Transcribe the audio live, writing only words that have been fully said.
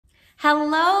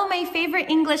Hello, my favorite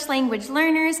English language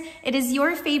learners. It is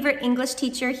your favorite English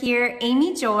teacher here,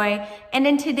 Amy Joy. And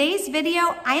in today's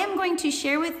video, I am going to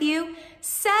share with you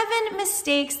 7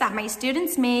 mistakes that my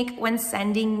students make when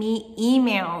sending me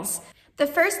emails. The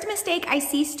first mistake I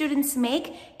see students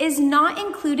make is not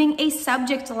including a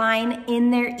subject line in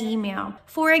their email.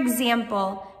 For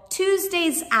example,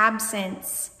 Tuesday's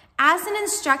absence. As an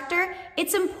instructor,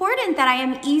 it's important that I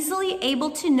am easily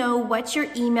able to know what your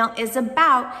email is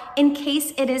about in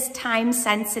case it is time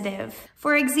sensitive.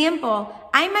 For example,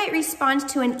 I might respond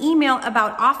to an email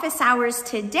about office hours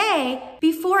today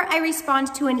before I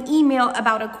respond to an email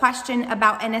about a question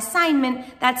about an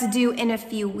assignment that's due in a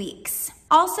few weeks.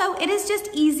 Also, it is just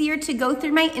easier to go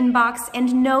through my inbox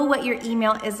and know what your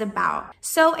email is about.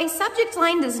 So a subject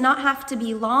line does not have to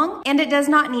be long, and it does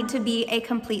not need to be a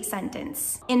complete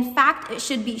sentence. In fact, it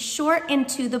should be short and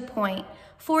to the point.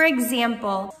 For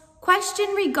example, question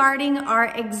regarding our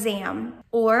exam,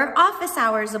 or office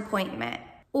hours appointment,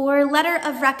 or letter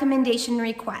of recommendation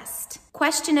request,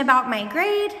 question about my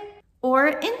grade,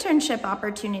 or internship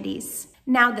opportunities.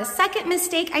 Now, the second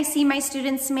mistake I see my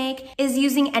students make is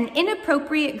using an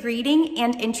inappropriate greeting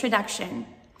and introduction.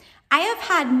 I have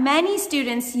had many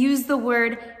students use the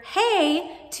word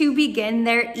 "hey" to begin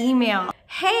their email.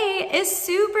 Hey is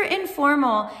super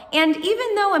informal, and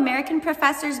even though American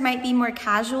professors might be more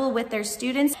casual with their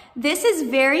students, this is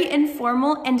very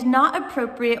informal and not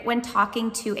appropriate when talking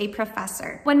to a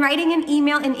professor. When writing an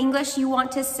email in English, you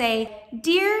want to say,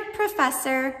 "Dear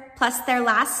Professor," plus their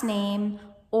last name,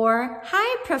 or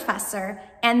 "Hi Professor,"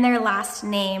 and their last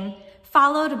name,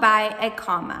 followed by a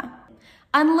comma.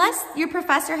 Unless your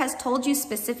professor has told you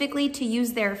specifically to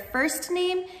use their first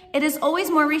name, it is always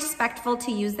more respectful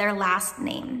to use their last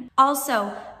name.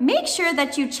 Also, make sure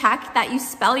that you check that you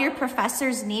spell your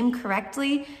professor's name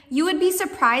correctly. You would be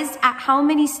surprised at how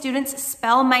many students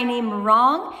spell my name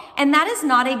wrong, and that is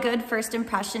not a good first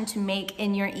impression to make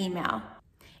in your email.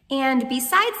 And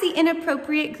besides the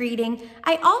inappropriate greeting,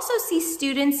 I also see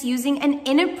students using an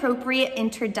inappropriate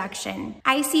introduction.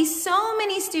 I see so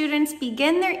many students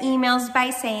begin their emails by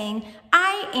saying,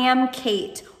 "I am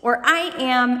Kate," or "I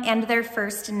am," and their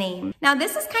first name. Now,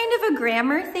 this is kind of a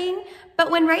grammar thing, but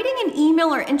when writing an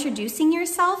email or introducing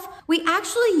yourself, we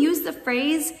actually use the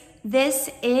phrase, "This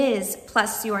is,"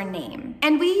 plus your name.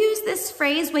 And we use this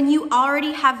phrase when you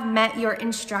already have met your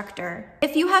instructor.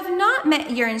 If you have not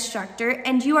met your instructor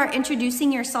and you are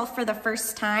introducing yourself for the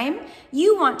first time,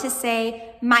 you want to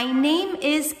say, "My name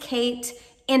is Kate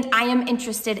and I am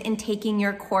interested in taking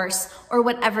your course," or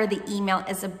whatever the email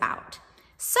is about.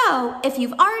 So, if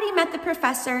you've already met the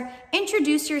professor,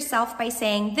 introduce yourself by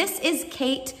saying, "This is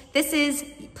Kate," this is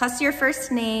plus your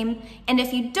first name. And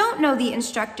if you don't know the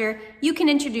instructor, you can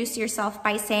introduce yourself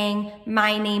by saying,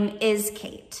 "My name is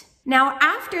Kate." Now,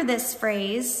 after this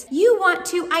phrase, you want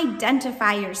to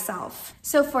identify yourself.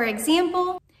 So for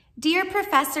example, "Dear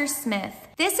Professor Smith,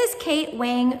 this is Kate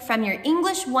Wang from your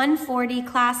English 140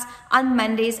 class on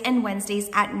Mondays and Wednesdays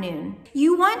at noon."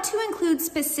 You want to include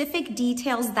specific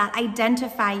details that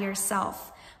identify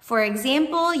yourself. For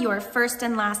example, your first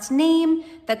and last name,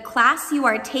 the class you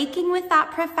are taking with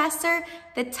that professor,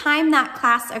 the time that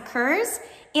class occurs,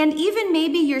 and even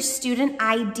maybe your student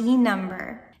ID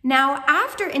number. Now,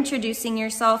 after introducing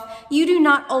yourself, you do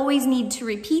not always need to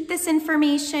repeat this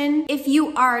information if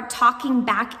you are talking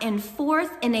back and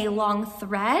forth in a long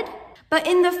thread. But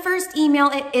in the first email,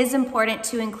 it is important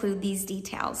to include these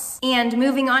details. And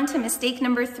moving on to mistake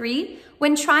number 3,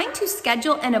 when trying to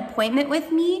schedule an appointment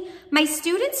with me, my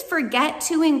students forget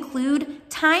to include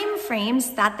time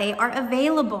frames that they are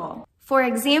available. For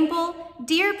example,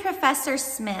 "Dear Professor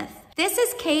Smith, this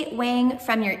is Kate Wang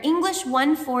from your English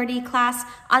 140 class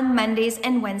on Mondays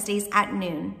and Wednesdays at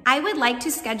noon. I would like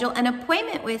to schedule an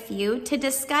appointment with you to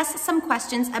discuss some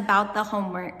questions about the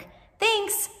homework.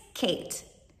 Thanks, Kate."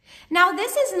 Now,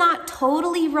 this is not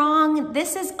totally wrong,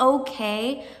 this is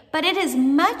okay, but it is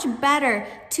much better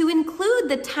to include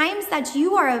the times that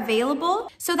you are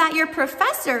available so that your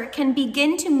professor can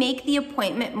begin to make the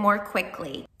appointment more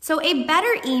quickly. So a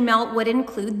better email would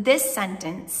include this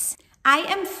sentence: "I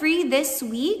am free this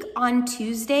week on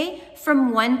Tuesday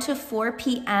from 1 to 4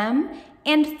 p.m.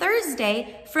 and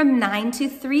Thursday from 9 to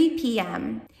 3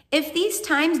 p.m. If these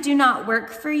times do not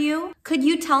work for you, could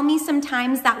you tell me some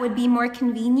times that would be more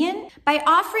convenient?" By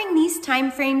offering these time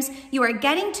frames, you are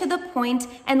getting to the point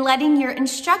and letting your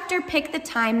instructor pick the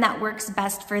time that works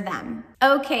best for them.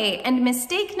 Okay, and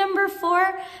mistake number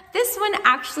 4, this one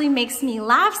actually makes me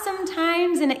laugh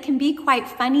sometimes and it can be quite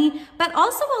funny, but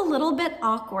also a little bit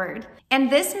awkward. And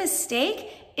this mistake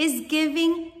is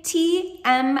giving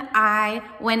TMI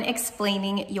when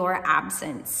explaining your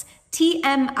absence.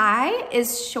 TMI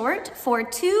is short for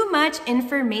too much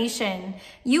information.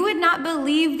 You would not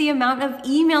believe the amount of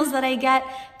emails that I get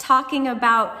talking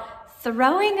about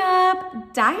throwing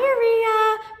up,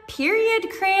 diarrhea, period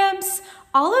cramps,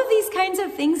 all of these kinds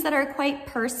of things that are quite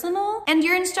personal, and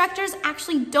your instructors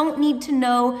actually don't need to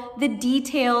know the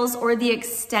details or the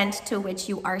extent to which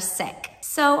you are sick.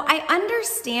 So I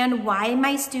understand why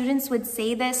my students would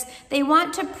say this. They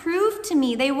want to prove to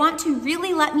me, they want to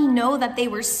really let me know that they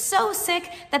were so sick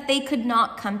that they could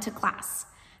not come to class.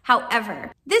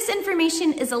 However, this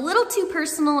information is a little too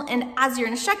personal, and as your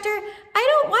instructor,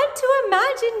 I don't want to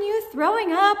imagine you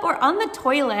throwing up or on the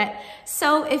toilet.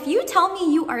 So if you tell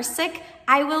me you are sick,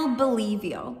 I will believe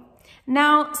you.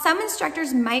 Now, some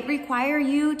instructors might require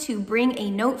you to bring a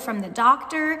note from the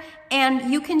doctor,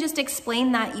 and you can just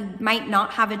explain that you might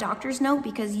not have a doctor's note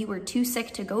because you were too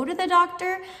sick to go to the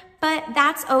doctor, but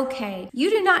that's okay.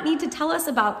 You do not need to tell us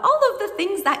about all of the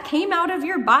things that came out of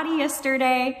your body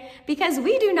yesterday because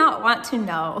we do not want to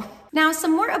know. Now,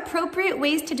 some more appropriate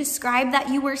ways to describe that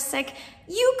you were sick,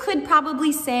 you could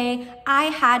probably say, I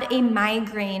had a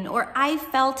migraine, or I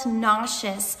felt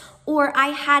nauseous, or I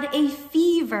had a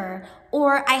fever,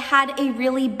 or I had a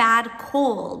really bad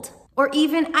cold, or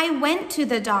even I went to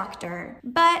the doctor.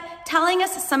 But telling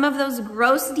us some of those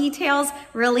gross details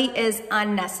really is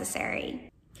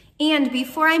unnecessary. And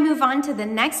before I move on to the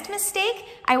next mistake,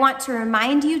 I want to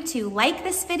remind you to like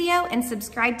this video and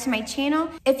subscribe to my channel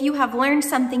if you have learned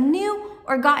something new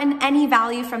or gotten any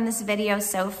value from this video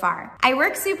so far. I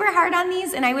work super hard on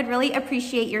these and I would really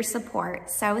appreciate your support,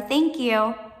 so thank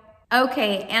you.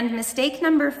 Okay, and mistake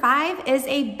number 5 is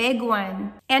a big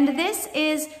one. And this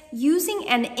is using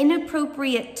an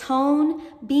inappropriate tone,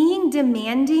 being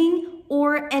demanding,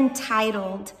 or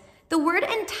entitled. The word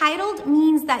entitled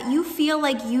means that you feel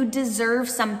like you deserve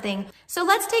something. So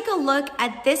let's take a look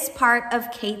at this part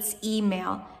of Kate's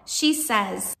email. She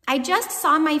says, I just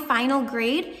saw my final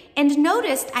grade and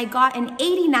noticed I got an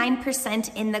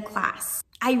 89% in the class.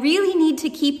 I really need to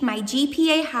keep my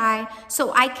GPA high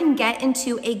so I can get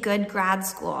into a good grad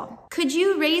school. Could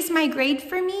you raise my grade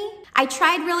for me? I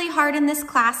tried really hard in this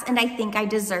class and I think I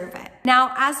deserve it.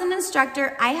 Now, as an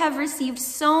instructor, I have received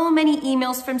so many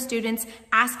emails from students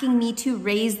asking me to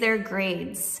raise their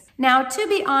grades. Now, to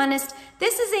be honest,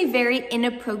 this is a very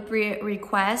inappropriate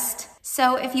request.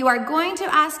 So if you are going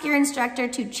to ask your instructor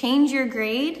to change your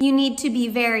grade, you need to be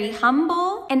very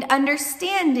humble and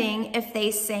understanding if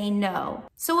they say no.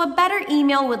 So a better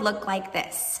email would look like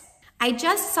this. I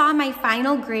just saw my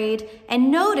final grade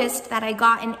and noticed that I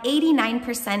got an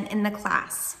 89% in the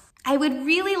class. I would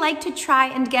really like to try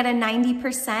and get a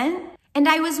 90%, and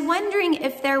I was wondering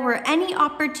if there were any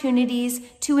opportunities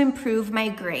to improve my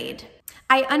grade.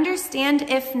 I understand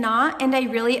if not, and I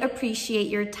really appreciate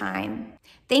your time.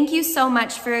 Thank you so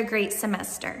much for a great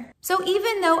semester. So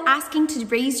even though asking to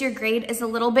raise your grade is a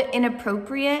little bit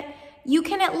inappropriate, you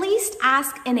can at least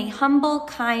ask in a humble,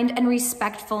 kind, and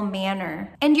respectful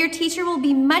manner. And your teacher will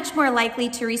be much more likely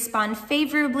to respond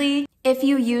favorably if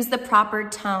you use the proper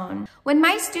tone. When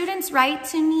my students write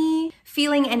to me,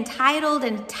 feeling entitled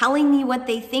and telling me what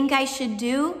they think I should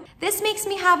do, this makes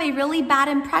me have a really bad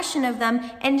impression of them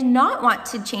and not want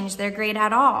to change their grade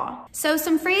at all. So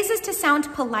some phrases to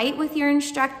sound polite with your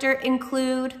instructor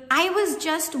include, I was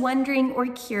just wondering or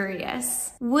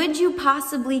curious. Would you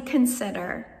possibly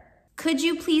consider? Could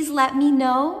you please let me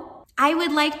know? I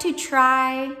would like to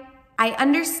try. I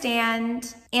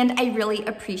understand, and I really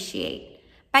appreciate.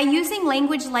 By using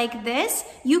language like this,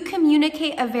 you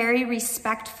communicate a very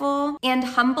respectful and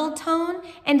humble tone,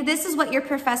 and this is what your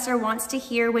professor wants to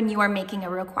hear when you are making a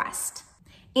request.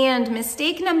 And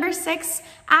mistake number 6,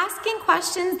 asking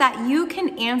questions that you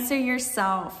can answer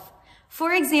yourself.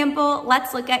 For example,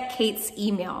 let's look at Kate's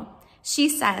email. She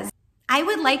says, I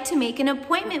would like to make an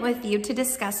appointment with you to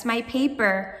discuss my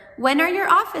paper. When are your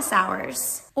office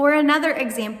hours? Or another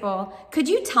example, could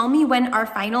you tell me when our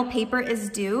final paper is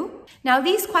due? Now,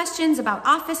 these questions about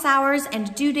office hours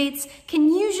and due dates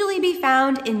can usually be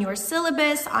found in your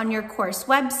syllabus, on your course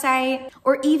website,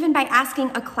 or even by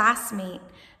asking a classmate.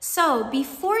 So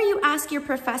before you ask your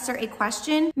professor a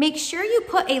question, make sure you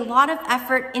put a lot of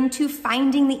effort into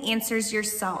finding the answers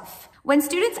yourself. When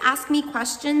students ask me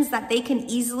questions that they can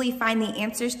easily find the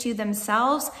answers to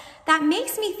themselves, that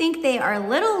makes me think they are a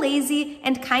little lazy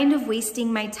and kind of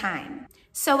wasting my time.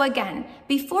 So again,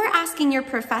 before asking your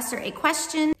professor a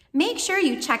question, make sure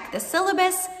you check the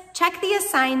syllabus, check the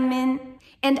assignment,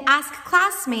 and ask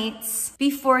classmates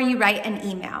before you write an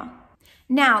email.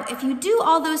 Now, if you do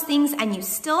all those things and you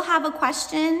still have a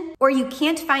question or you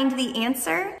can't find the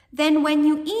answer, then when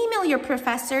you email your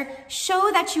professor,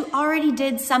 show that you already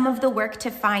did some of the work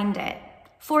to find it.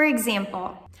 For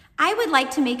example, I would like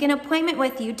to make an appointment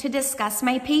with you to discuss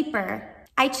my paper.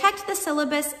 I checked the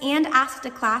syllabus and asked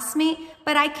a classmate,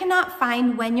 but I cannot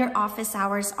find when your office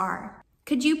hours are.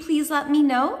 Could you please let me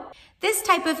know? This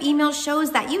type of email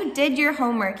shows that you did your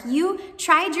homework. You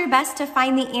tried your best to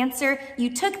find the answer, you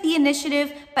took the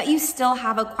initiative, but you still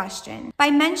have a question.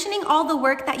 By mentioning all the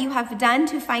work that you have done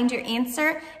to find your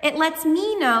answer, it lets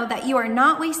me know that you are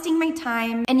not wasting my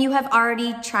time and you have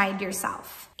already tried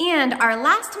yourself. And our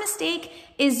last mistake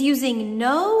is using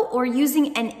no or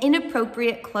using an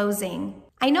inappropriate closing.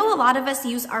 I know a lot of us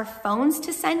use our phones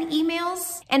to send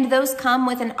emails, and those come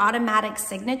with an automatic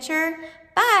signature,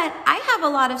 but I have a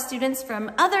lot of students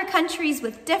from other countries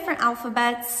with different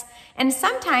alphabets, and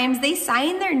sometimes they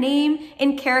sign their name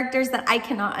in characters that I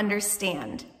cannot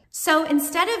understand. So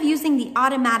instead of using the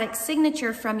automatic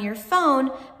signature from your phone,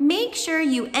 make sure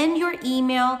you end your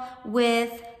email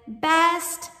with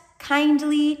best,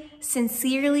 kindly,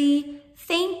 sincerely,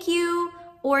 thank you,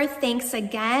 or thanks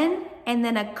again, and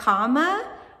then a comma,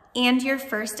 and your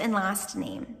first and last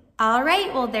name. All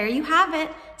right, well, there you have it.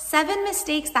 7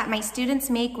 mistakes that my students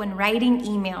make when writing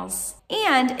emails.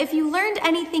 And if you learned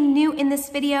anything new in this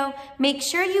video, make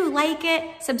sure you like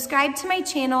it, subscribe to my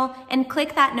channel, and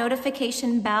click that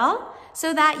notification bell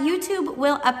so that YouTube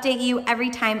will update you every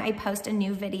time I post a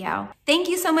new video. Thank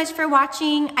you so much for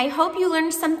watching. I hope you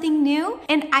learned something new,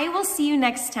 and I will see you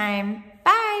next time.